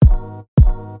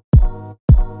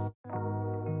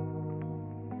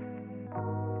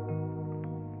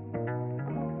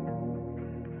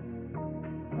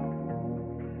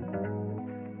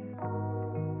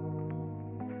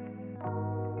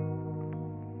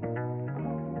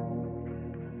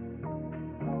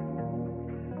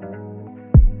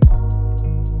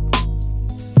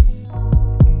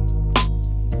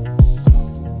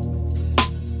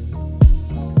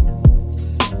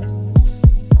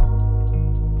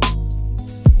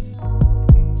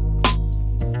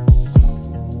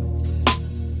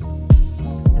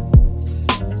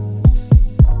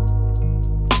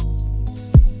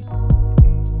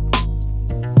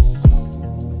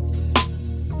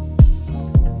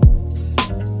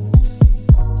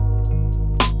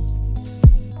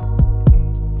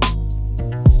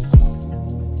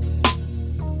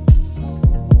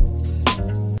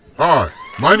Hi,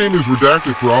 my name is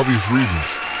Redacted for obvious reasons,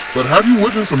 but have you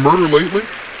witnessed a murder lately?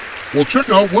 Well, check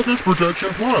out Witness Protection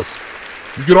Plus.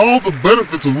 You get all the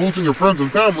benefits of losing your friends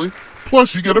and family,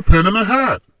 plus you get a pin and a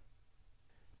hat.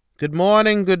 Good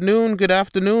morning, good noon, good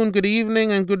afternoon, good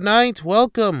evening, and good night.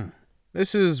 Welcome.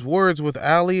 This is Words with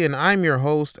Ali, and I'm your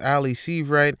host, Ali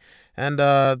Seavright. And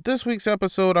this week's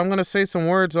episode, I'm going to say some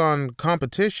words on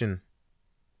competition,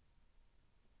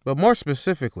 but more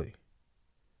specifically,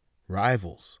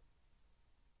 rivals.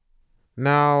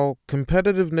 Now,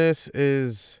 competitiveness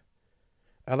is,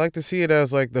 I like to see it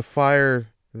as like the fire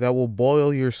that will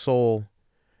boil your soul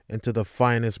into the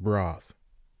finest broth.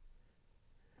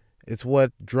 It's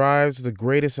what drives the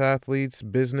greatest athletes,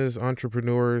 business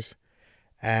entrepreneurs,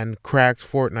 and cracked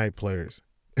Fortnite players.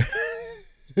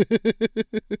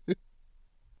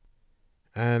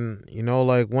 And,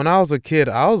 like when I was a kid,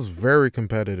 I was very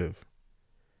competitive.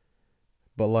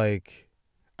 But like,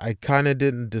 I kind of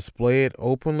didn't display it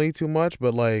openly too much.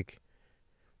 But like,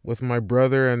 with my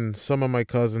brother and some of my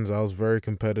cousins, I was very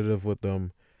competitive with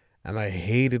them. And I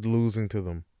hated losing to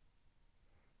them.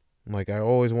 Like, I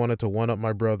always wanted to one up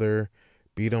my brother,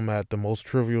 beat him at the most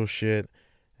trivial shit.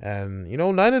 And,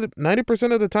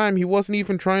 90% of the time, he wasn't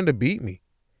even trying to beat me.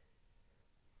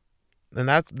 And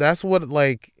that's what,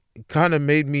 like, kind of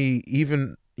made me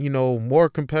even, more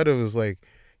competitive. Is like,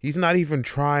 he's not even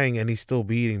trying and he's still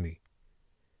beating me.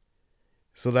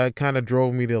 So that kind of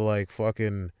drove me to, like,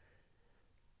 fucking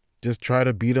just try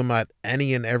to beat him at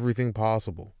any and everything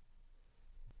possible.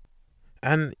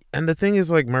 And the thing is,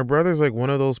 like, my brother's like one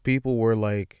of those people where,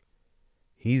 like,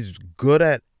 he's good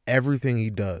at everything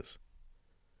he does.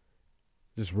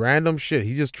 Just random shit.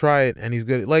 He just try it and he's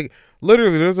good. Like,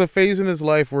 literally, there's a phase in his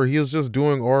life where he was just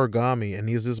doing origami and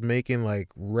he's just making, like,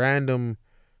 random,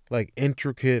 like,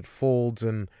 intricate folds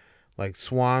and, like,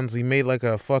 swans. He made, like,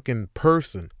 a fucking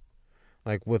person,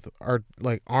 like, with art,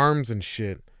 like, arms and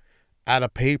shit out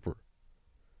of paper.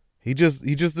 He just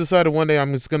decided one day,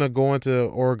 I'm just gonna go into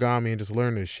origami and just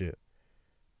learn this shit.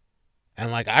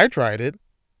 And, like, I tried it.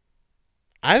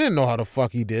 I didn't know how the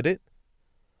fuck he did it.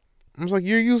 I was like,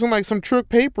 you're using, like, some trick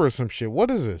paper or some shit.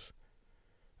 What is this?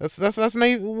 That's not.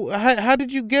 How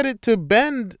did you get it to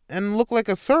bend and look like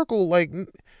a circle? Like,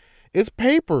 it's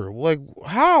paper. Like,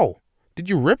 how did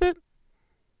you rip it?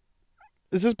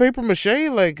 Is this paper mache?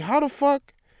 Like, how the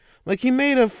fuck? Like, he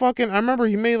made a fucking, I remember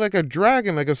he made like a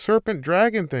dragon, like a serpent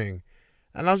dragon thing.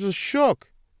 And I was just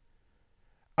shook.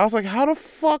 I was like, how the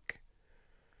fuck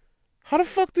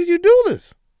did you do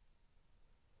this?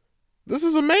 This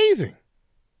is amazing.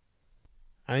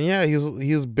 And yeah, he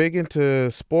was big into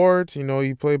sports.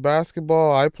 He played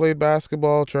basketball. I played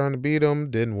basketball, trying to beat him.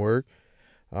 Didn't work.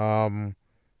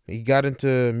 He got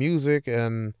into music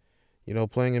and,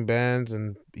 playing in bands,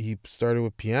 and he started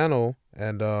with piano.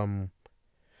 And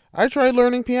I tried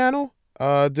learning piano.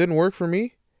 Didn't work for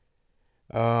me.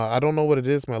 I don't know what it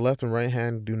is. My left and right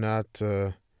hand do not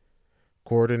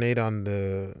coordinate on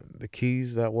the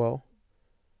keys that well.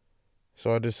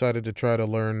 So I decided to try to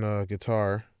learn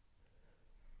guitar.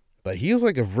 But he was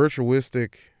like a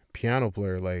virtuistic piano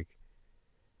player. Like,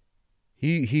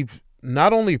 he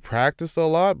not only practiced a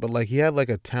lot, but like he had like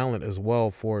a talent as well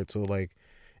for it. So like,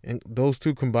 and those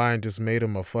two combined just made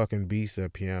him a fucking beast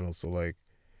at piano. So like,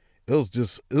 it was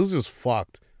just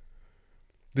fucked.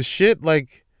 The shit,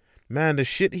 like, man, the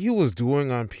shit he was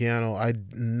doing on piano,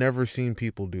 I'd never seen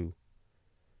people do.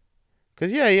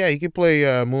 Cause yeah, he could play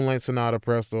Moonlight Sonata,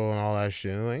 Presto, and all that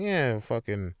shit. Like, yeah,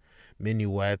 fucking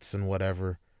minuets and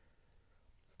whatever.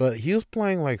 But he was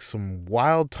playing like some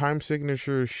wild time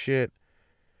signature shit.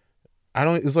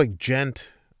 It's like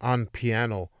gent on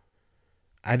piano.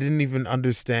 I didn't even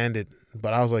understand it,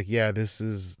 but I was like, yeah, this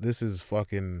is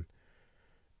fucking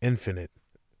infinite.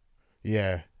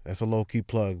 Yeah, that's a low key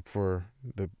plug for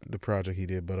the project he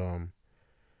did, but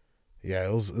yeah,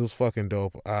 it was fucking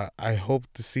dope. I hope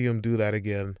to see him do that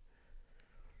again.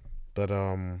 But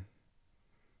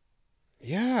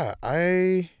yeah,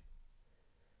 I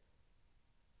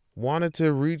wanted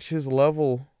to reach his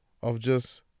level of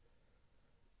just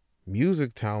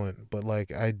music talent, but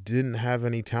like I didn't have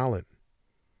any talent.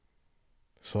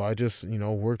 So I just,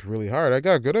 worked really hard. I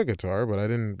got good at guitar, but I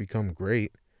didn't become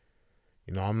great.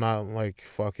 I'm not like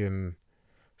fucking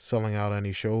selling out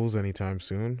any shows anytime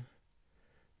soon.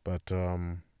 But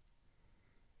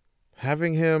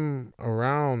having him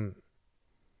around,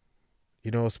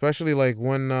 especially like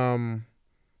when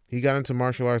he got into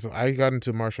martial arts, I got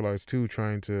into martial arts too,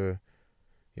 trying to,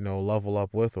 level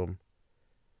up with him.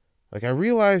 Like, I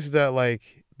realized that,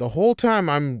 like, the whole time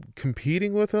I'm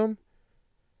competing with him,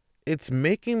 it's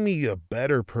making me a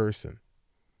better person.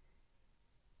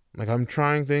 Like, I'm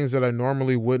trying things that I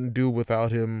normally wouldn't do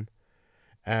without him,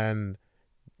 and,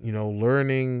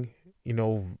 learning,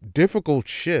 difficult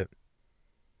shit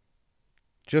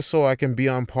just so I can be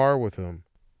on par with him.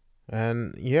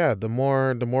 And yeah, the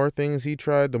more things he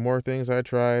tried, the more things I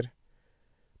tried.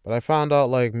 But I found out,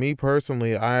 like, me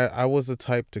personally, I was the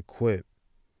type to quit.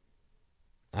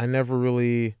 I never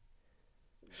really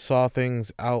saw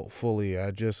things out fully.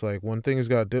 I just, like, when things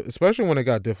got especially when it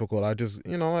got difficult, I just,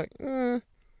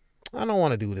 I don't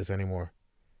want to do this anymore.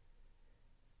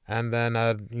 And then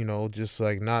I'd, just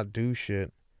like not do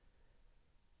shit.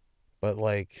 But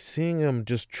like seeing him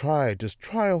just try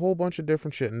a whole bunch of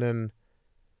different shit and then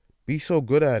be so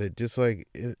good at it, just like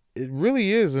it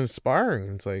really is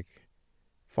inspiring. It's like,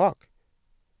 fuck.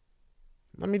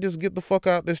 Let me just get the fuck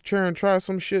out this chair and try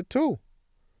some shit too.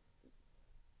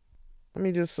 Let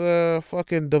me just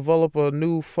fucking develop a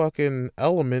new fucking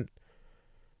element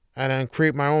and then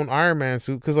create my own Iron Man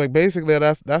suit. Cause like basically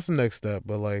that's the next step.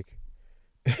 But like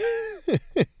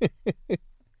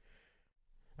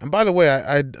and by the way,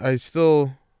 I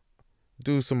still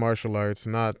do some martial arts,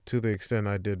 not to the extent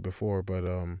I did before, but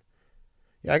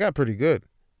yeah, I got pretty good.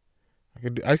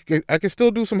 I could still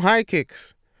do some high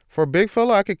kicks. For a big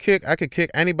fella, I could kick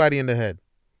anybody in the head.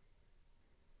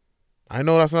 I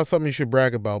know that's not something you should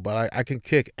brag about, but I can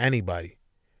kick anybody.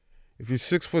 If you're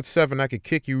 6'7", I could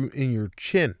kick you in your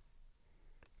chin.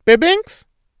 Bibinks?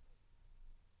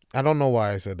 I don't know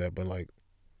why I said that, but like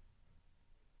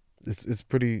it's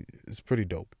pretty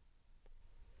dope.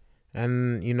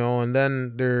 And and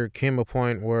then there came a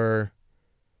point where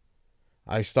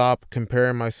I stopped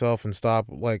comparing myself and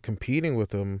stopped like competing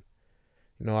with him,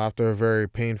 after a very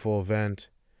painful event,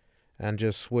 and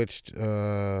just switched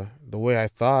the way I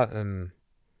thought. And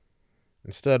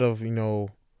instead of,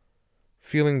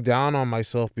 feeling down on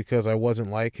myself because I wasn't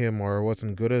like him or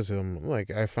wasn't good as him, like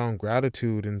I found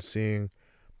gratitude in seeing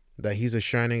that he's a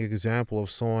shining example of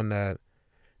someone that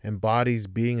embodies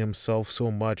being himself so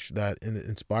much that it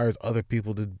inspires other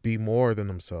people to be more than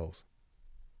themselves.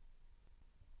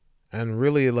 And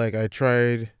really, like, I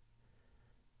tried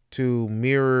to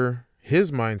mirror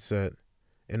his mindset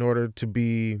in order to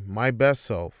be my best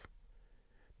self,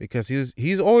 because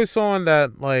he's always someone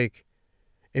that, like,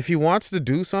 if he wants to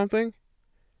do something,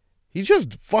 he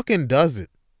just fucking does it.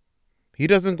 He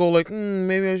doesn't go like,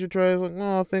 maybe I should try this. Like,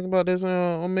 no, I'll think about this.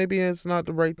 Or maybe it's not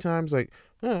the right time. It's like,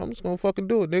 no, I'm just gonna fucking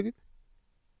do it, nigga.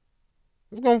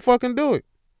 I'm just gonna fucking do it.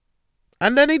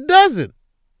 And then he does it.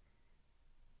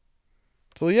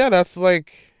 So yeah, that's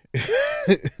like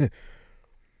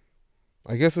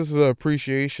I guess this is an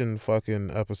appreciation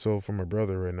fucking episode for my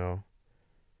brother right now.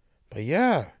 But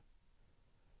yeah.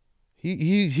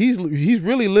 He's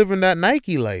really living that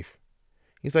Nike life.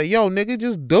 He's like, yo, nigga,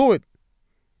 just do it.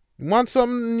 You want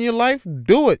something in your life?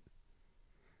 Do it.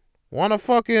 Want to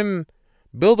fucking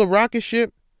build a rocket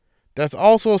ship that's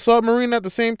also a submarine at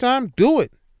the same time? Do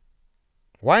it.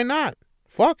 Why not?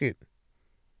 Fuck it.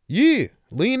 Yeah,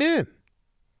 lean in.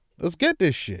 Let's get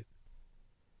this shit.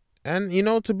 And,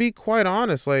 to be quite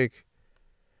honest, like,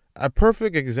 a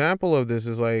perfect example of this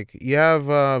is, like, you have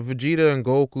Vegeta and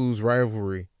Goku's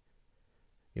rivalry.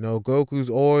 Goku's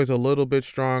always a little bit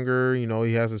stronger.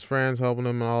 He has his friends helping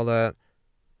him and all that.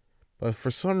 But for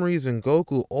some reason,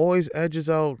 Goku always edges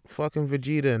out fucking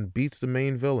Vegeta and beats the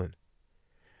main villain.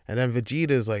 And then Vegeta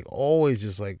is, like, always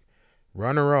just, like,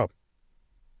 runner up.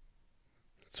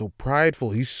 So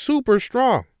prideful. He's super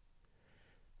strong.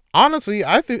 Honestly,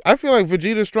 I feel like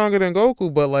Vegeta's stronger than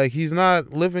Goku, but like he's not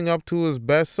living up to his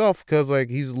best self because like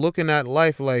he's looking at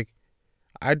life like,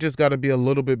 I just got to be a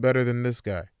little bit better than this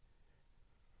guy.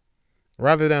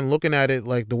 Rather than looking at it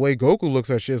like the way Goku looks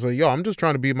at shit, it's like, yo, I'm just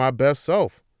trying to be my best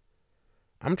self.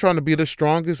 I'm trying to be the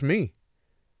strongest me.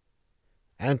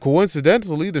 And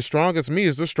coincidentally, the strongest me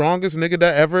is the strongest nigga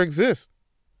that ever exists.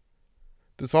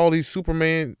 There's all these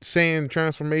Superman Saiyan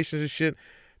transformations and shit.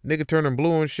 Nigga turning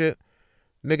blue and shit.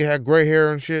 Nigga had gray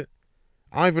hair and shit.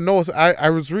 I don't even know. I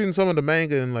was reading some of the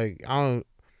manga and like, I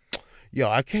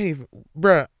can't even,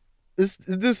 bruh.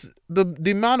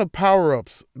 The amount of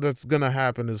power-ups that's gonna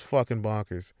happen is fucking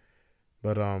bonkers.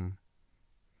 But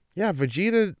yeah,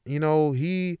 Vegeta,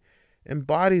 he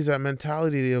embodies that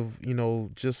mentality of,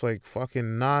 just like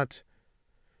fucking not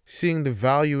seeing the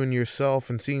value in yourself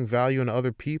and seeing value in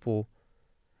other people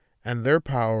and their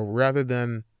power rather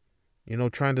than,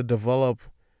 trying to develop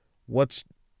what's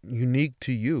unique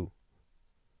to you.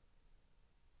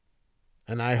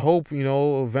 And I hope,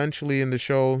 eventually in the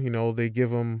show, they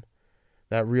give him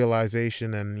that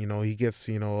realization and, he gets,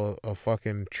 a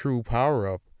fucking true power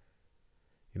up.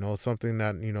 Something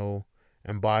that,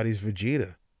 embodies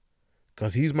Vegeta.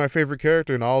 Because he's my favorite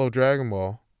character in all of Dragon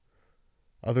Ball.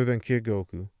 other than Kid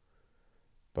Goku.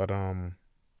 But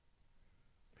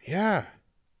yeah,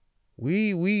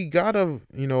 we gotta,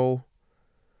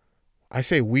 I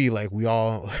say we like we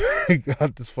all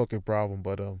got this fucking problem,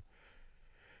 but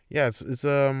yeah, it's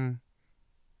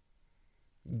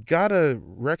gotta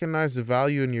recognize the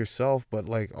value in yourself, but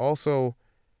like also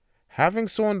having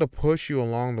someone to push you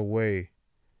along the way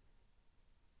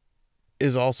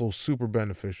is also super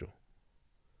beneficial.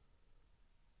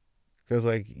 Because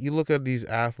like you look at these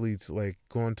athletes like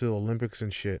going to the Olympics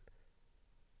and shit,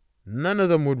 none of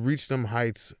them would reach them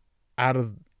heights out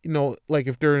of, like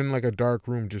if they're in like a dark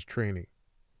room just training.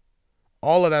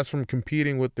 All of that's from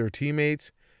competing with their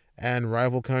teammates and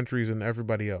rival countries and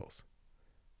everybody else.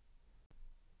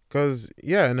 Because,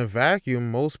 yeah, in a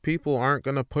vacuum, most people aren't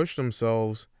going to push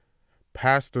themselves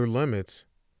past their limits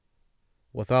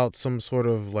without some sort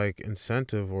of like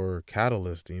incentive or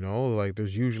catalyst, Like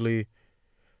there's usually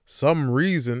some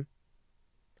reason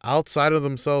outside of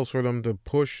themselves for them to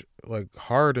push like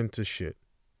hard into shit.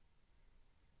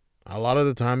 A lot of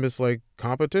the time it's like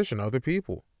competition, other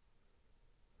people.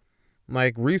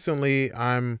 Like recently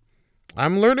I'm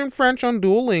learning French on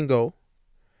Duolingo,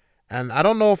 and I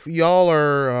don't know if y'all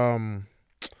are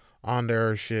on there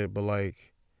or shit, but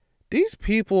like these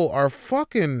people are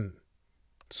fucking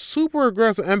super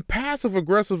aggressive and passive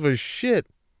aggressive as shit.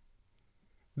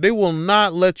 They will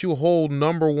not let you hold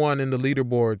number one in the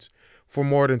leaderboards for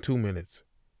more than 2 minutes.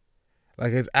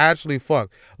 Like it's actually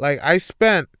fucked. Like I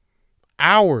spent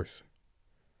hours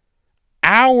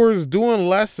doing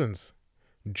lessons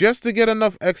just to get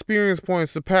enough experience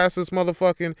points to pass this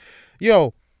motherfucking.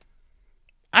 Yo,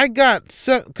 I got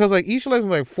set because like each lesson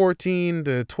like 14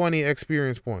 to 20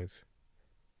 experience points.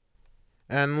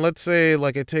 And let's say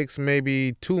like it takes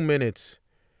maybe 2 minutes,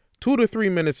 2 to 3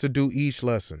 minutes to do each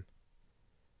lesson.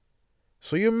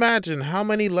 So you imagine how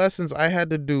many lessons I had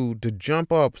to do to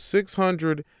jump up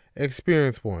 600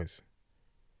 experience points.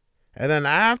 And then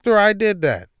after I did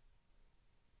that,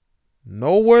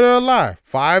 nowhere to lie,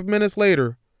 5 minutes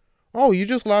later, oh, you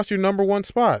just lost your number one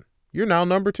spot. You're now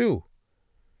number two.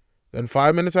 Then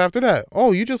 5 minutes after that,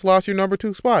 oh, you just lost your number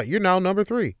two spot. You're now number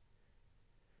three.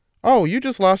 Oh, you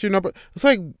just lost your number. It's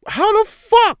like, how the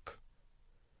fuck?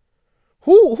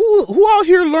 Who out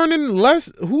here learning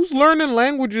less? Who's learning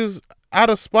languages out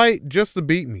of spite just to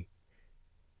beat me?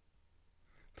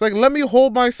 It's like, let me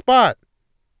hold my spot.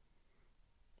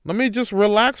 Let me just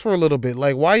relax for a little bit.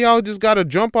 Like, why y'all just gotta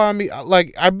jump on me?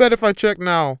 Like, I bet if I check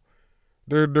now,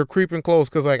 they're creeping close.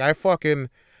 Cause like I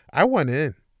went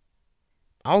in.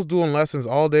 I was doing lessons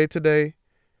all day today,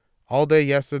 all day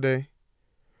yesterday.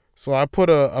 So I put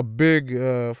a big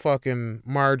fucking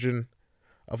margin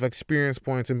of experience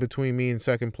points in between me and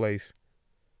second place.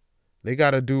 They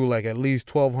got to do like at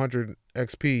least 1,200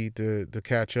 XP to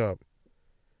catch up.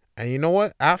 And you know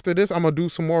what? After this, I'm going to do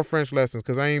some more French lessons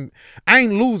because I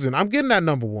ain't losing. I'm getting that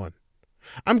number one.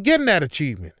 I'm getting that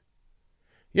achievement.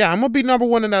 Yeah, I'm going to be number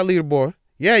one in that leaderboard.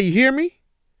 Yeah, you hear me?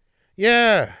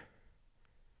 Yeah.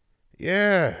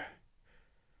 Yeah.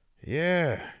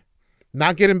 Yeah.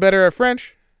 Not getting better at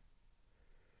French.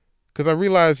 Because I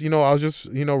realized, I was just,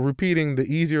 repeating the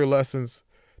easier lessons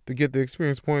to get the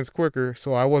experience points quicker.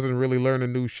 So I wasn't really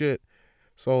learning new shit.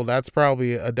 So that's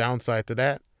probably a downside to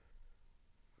that.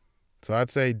 So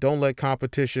I'd say don't let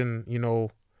competition,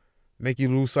 make you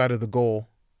lose sight of the goal.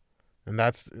 And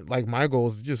that's like my goal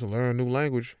is just learn a new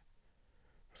language.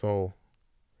 So,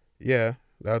 yeah,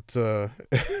 that's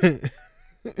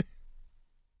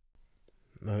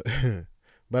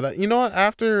but you know what?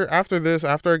 After this,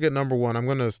 after I get number one, I'm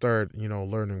gonna start,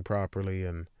 learning properly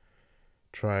and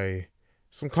try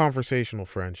some conversational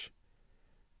French.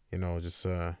 Just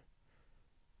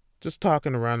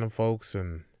talking to random folks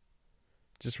and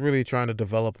just really trying to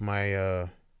develop my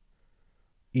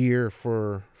ear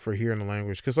for hearing the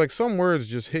language. Because like some words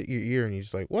just hit your ear and you're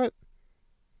just like, what?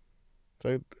 It's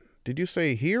like, did you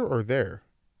say here or there?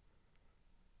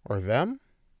 Or them?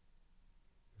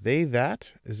 They,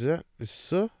 that? Is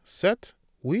set?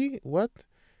 We? What?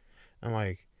 I'm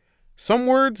like, some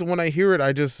words when I hear it,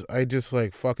 I just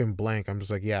like fucking blank. I'm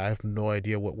just like, yeah, I have no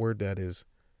idea what word that is.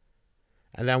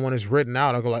 And then when it's written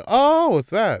out, I go like, oh, it's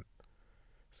that.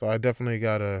 So I definitely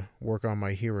gotta work on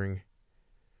my hearing.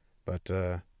 But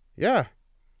yeah,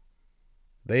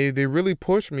 they really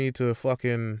push me to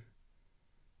fucking,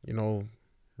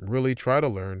 really try to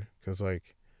learn. Cause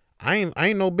like, I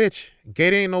ain't no bitch.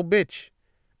 Gate ain't no bitch.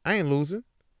 I ain't losing.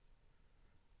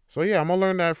 So yeah, I'm gonna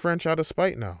learn that French out of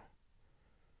spite now.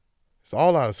 It's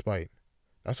all out of spite.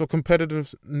 That's what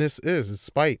competitiveness is. It's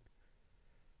spite.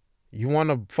 You want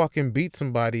to fucking beat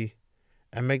somebody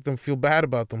and make them feel bad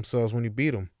about themselves when you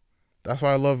beat them. That's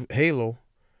why I love Halo.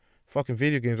 fucking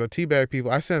video games. I teabag people.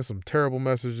 I sent some terrible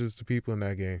messages to people in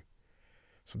that game.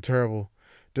 Some terrible.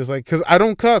 Just like, because I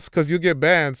don't cuss because you get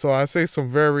banned. So I say some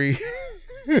very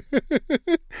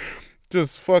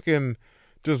just fucking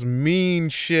just mean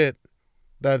shit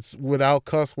that's without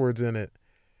cuss words in it.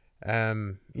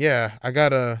 And yeah, I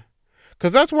gotta,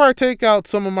 because that's where I take out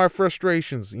some of my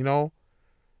frustrations, you know?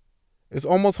 It's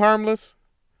almost harmless,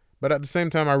 but at the same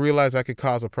time, I realize I could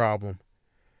cause a problem.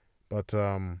 But,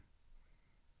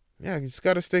 yeah, you just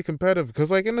gotta stay competitive. Because,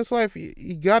 like, in this life,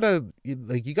 you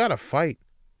gotta fight.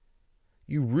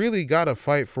 You really gotta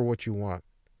fight for what you want.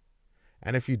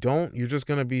 And if you don't, you're just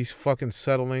gonna be fucking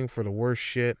settling for the worst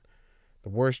shit, the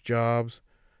worst jobs,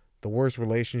 the worst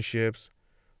relationships,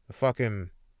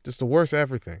 just the worst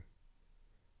everything.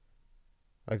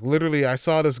 Like, literally, I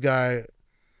saw this guy.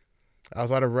 I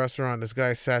was at a restaurant. This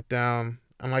guy sat down.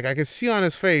 And, like, I could see on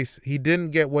his face, he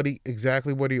didn't get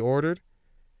exactly what he ordered.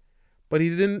 But he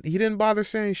didn't bother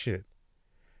saying shit.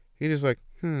 He just like,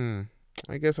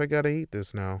 I guess I gotta eat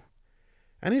this now.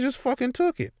 And he just fucking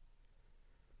took it.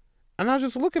 And I was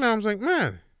just looking at him, I was like,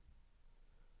 man,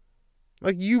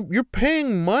 like you're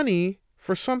paying money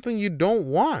for something you don't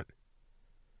want.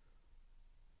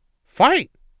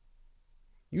 Fight.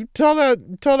 You tell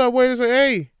that waiter, say,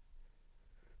 hey,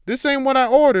 this ain't what I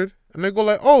ordered. And they go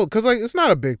like, oh, because like it's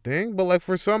not a big thing, but like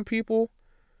for some people,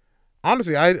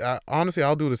 honestly,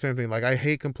 I'll do the same thing. Like I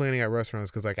hate complaining at restaurants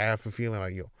because like I have a feeling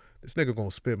like, yo, this nigga gonna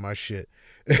spit my shit.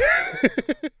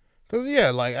 Cause yeah,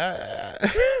 like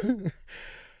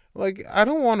like I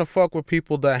don't want to fuck with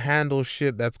people that handle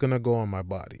shit that's gonna go in my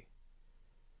body.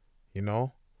 You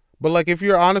know, but like if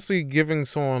you're honestly giving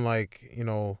someone like, you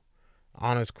know,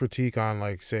 honest critique on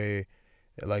like, say,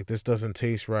 like this doesn't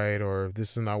taste right or if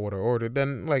this is not what I ordered,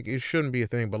 then like it shouldn't be a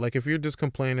thing. But like if you're just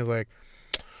complaining like,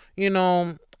 you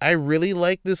know, I really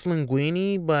like this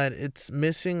linguine, but it's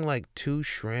missing like 2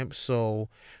 shrimp. So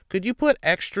could you put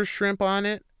extra shrimp on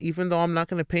it? Even though I'm not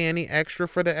going to pay any extra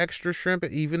for the extra shrimp,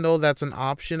 even though that's an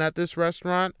option at this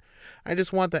restaurant, I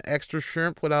just want the extra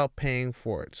shrimp without paying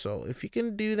for it. So if you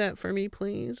can do that for me,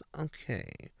 please.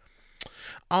 Okay.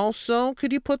 Also,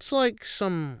 could you put like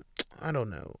some, I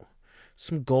don't know,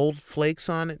 some gold flakes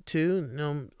on it too, you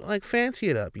know, like fancy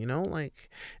it up, you know, like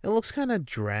it looks kind of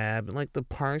drab, like the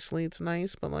parsley, it's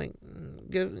nice, but like,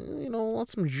 give, you know, want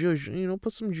some zhuzh, you know,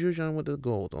 put some zhuzh on with the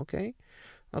gold, okay,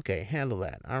 handle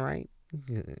that, all right,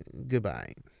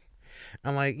 goodbye.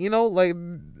 And like, you know, like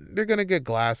they're gonna get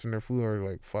glass in their food or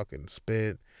like fucking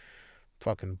spit,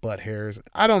 fucking butt hairs.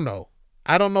 I don't know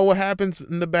what happens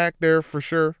in the back there for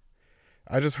sure.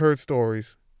 I just heard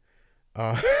stories.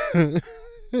 But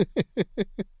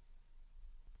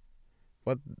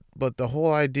the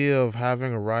whole idea of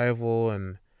having a rival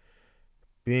and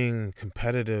being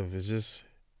competitive is just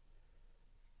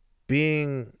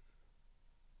being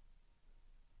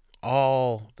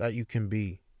all that you can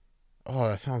be. Oh,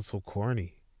 that sounds so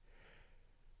corny.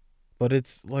 But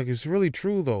it's like it's really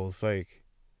true though. It's like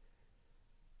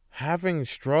having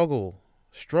struggle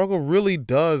really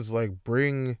does like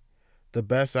bring the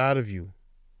best out of you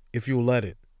if you let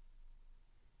it.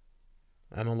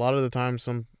 And a lot of the time,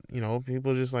 some, you know,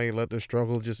 people just like let their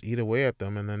struggle just eat away at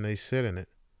them and then they sit in it.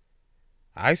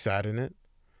 I sat in it.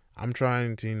 I'm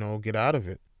trying to, you know, get out of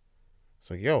it. It's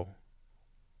like, yo,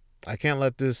 I can't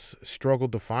let this struggle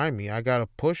define me. I gotta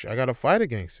push. I gotta fight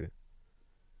against it.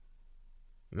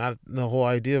 Not the whole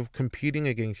idea of competing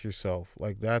against yourself.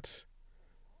 Like that's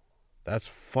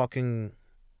fucking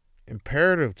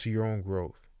imperative to your own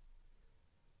growth.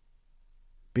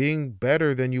 Being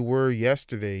better than you were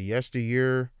yesterday,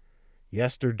 yesteryear,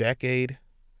 yesterdecade.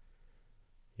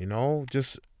 You know,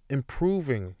 just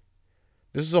improving.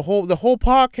 This is the whole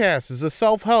podcast is a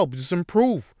self-help. Just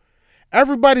improve.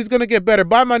 Everybody's gonna get better.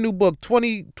 Buy my new book,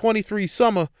 2023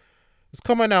 Summer. It's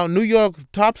coming out. New York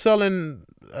top selling,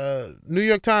 New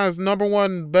York Times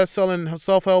 #1 best selling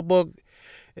self-help book.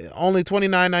 Only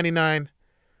 $29.99.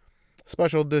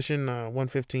 Special edition,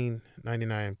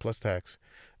 $115.99 plus tax.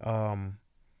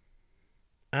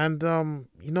 And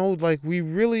you know, like we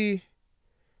really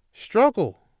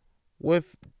struggle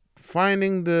with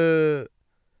finding the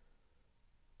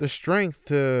strength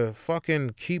to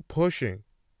fucking keep pushing.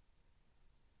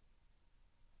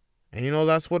 And you know,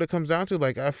 that's what it comes down to.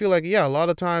 Like I feel like, yeah, a lot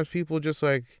of times people just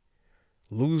like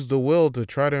lose the will to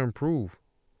try to improve.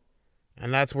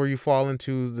 And that's where you fall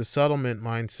into the settlement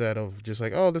mindset of just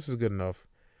like, oh, this is good enough.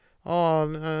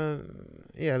 Oh,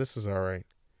 yeah, this is all right.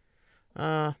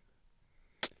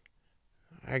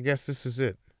 I guess this is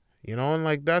it. You know, and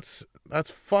like that's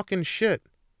fucking shit.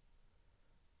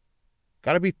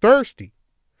 Gotta be thirsty.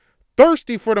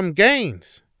 Thirsty for them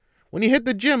gains. When you hit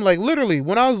the gym, like literally,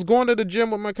 when I was going to the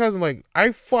gym with my cousin, like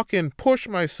I fucking push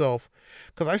myself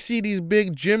because I see these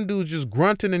big gym dudes just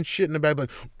grunting and shit in the back,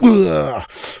 like, ugh,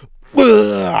 ugh,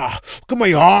 look at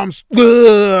my arms,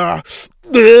 ugh,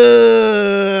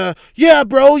 ugh. Yeah,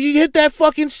 bro, you hit that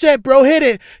fucking set, bro, hit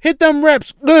it, hit them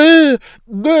reps, ugh,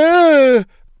 ugh,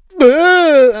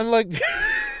 ugh. And like,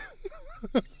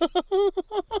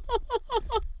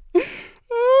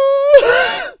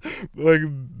 like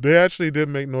they actually did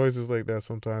make noises like that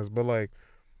sometimes, but like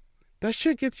that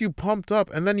shit gets you pumped up,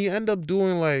 and then you end up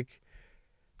doing like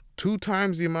 2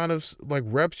 times the amount of like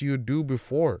reps you do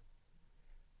before,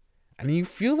 and you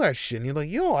feel that shit, and you're like,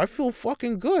 yo, I feel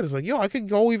fucking good. It's like, yo, I could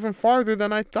go even farther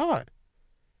than I thought,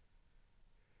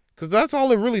 because that's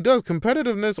all it really does.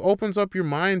 Competitiveness opens up your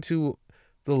mind to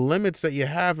the limits that you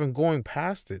have and going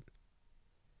past it.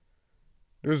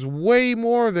 There's way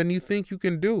more than you think you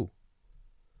can do.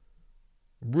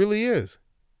 Really is.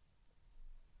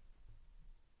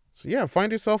 So yeah,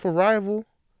 find yourself a rival,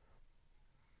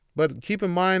 but keep in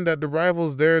mind that the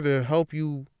rival's there to help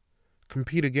you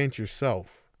compete against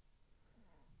yourself.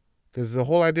 Because the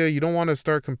whole idea, you don't want to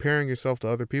start comparing yourself to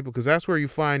other people, because that's where you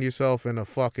find yourself in a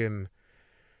fucking,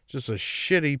 just a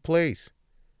shitty place.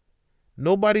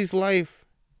 Nobody's life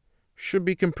should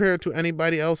be compared to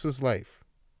anybody else's life.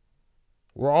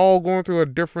 We're all going through a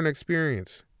different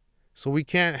experience. So we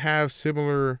can't have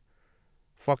similar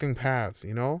fucking paths,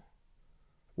 you know?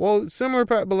 Well, similar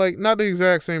path, but like not the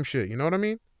exact same shit, you know what I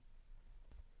mean?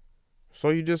 So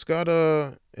you just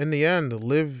gotta, in the end,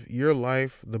 live your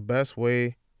life the best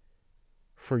way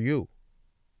for you.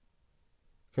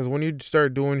 Because when you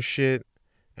start doing shit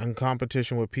in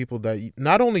competition with people that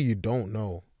not only you don't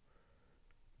know,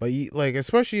 but you, like,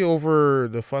 especially over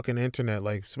the fucking internet,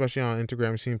 like especially on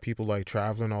Instagram, seeing people like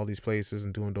traveling all these places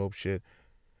and doing dope shit.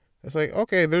 It's like,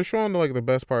 okay, they're showing like the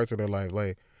best parts of their life.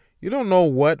 Like, you don't know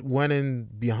what went in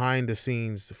behind the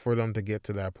scenes for them to get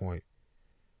to that point.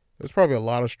 There's probably a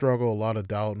lot of struggle, a lot of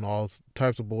doubt, and all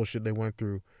types of bullshit they went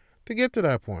through to get to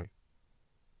that point.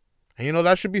 And you know,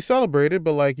 that should be celebrated,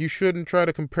 but like, you shouldn't try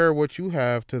to compare what you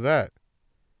have to that.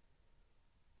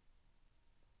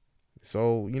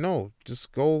 So, you know,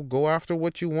 just go after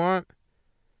what you want.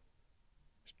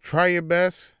 Try your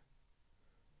best.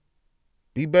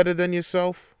 Be better than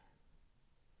yourself.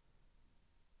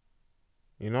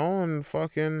 You know, and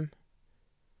fucking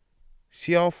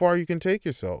see how far you can take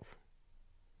yourself.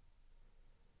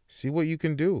 See what you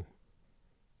can do.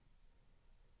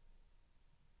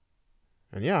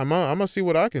 And yeah, I'm gonna see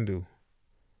what I can do.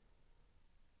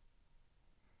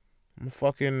 I'm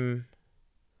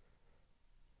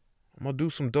gonna do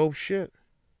some dope shit.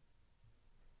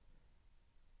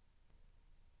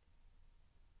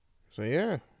 So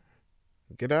yeah,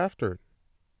 get after it.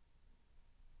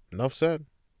 Enough said.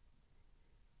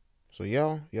 So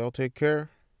y'all take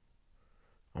care.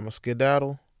 I'm a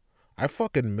skedaddle. I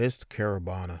fucking missed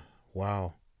Carabana.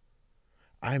 Wow.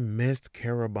 I missed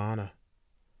Carabana.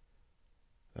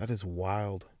 That is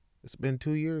wild. It's been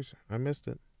 2 years. I missed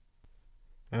it.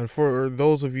 And for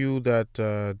those of you that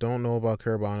don't know about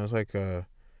Carabana, it's like a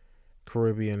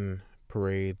Caribbean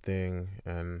parade thing,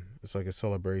 and it's like a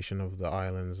celebration of the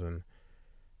islands, and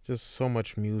just so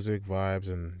much music, vibes,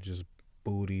 and just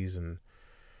booties and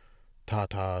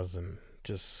tatas and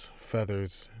just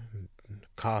feathers, and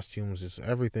costumes, just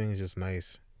everything is just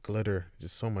nice. Glitter,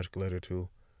 just so much glitter too.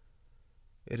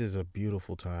 It is a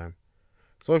beautiful time.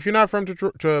 So if you're not from let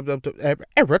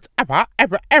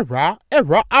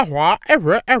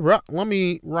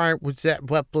me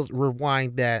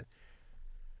rewind that.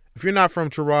 If you're not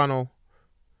from Toronto,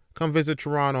 come visit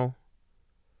Toronto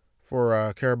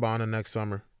for Carabana next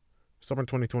summer. Summer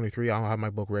 2023, I'll have my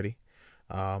book ready.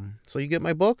 So you get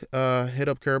my book, hit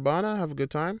up Carabana, have a good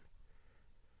time.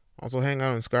 Also hang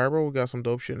out in Scarborough. We got some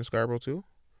dope shit in Scarborough too.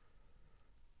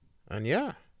 And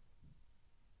yeah.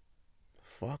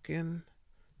 Fucking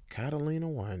Catalina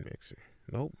wine mixer.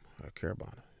 Nope,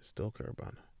 Carabana. Still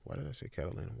Carabana. Why did I say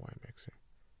Catalina wine mixer?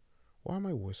 Why am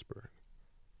I whispering?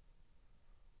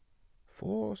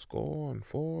 4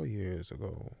 years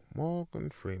ago, Morgan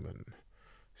Freeman,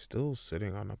 still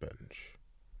sitting on a bench.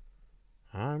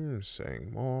 I'm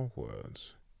saying more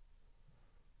words.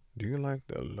 Do you like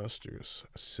the lustrous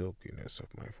silkiness of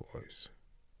my voice?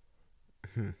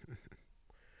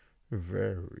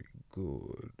 Very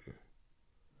good.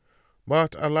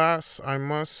 But alas, I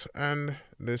must end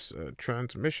this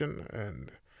transmission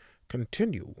and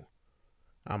continue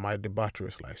on my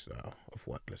debaucherous lifestyle of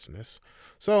wordlessness.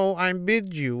 So I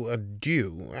bid you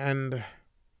adieu and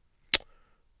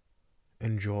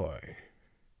enjoy.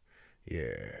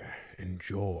 Yeah,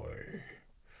 enjoy.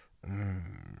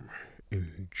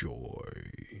 enjoy.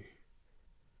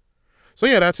 So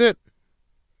yeah, that's it.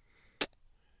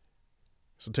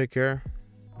 So take care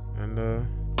and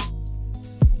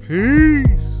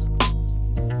peace.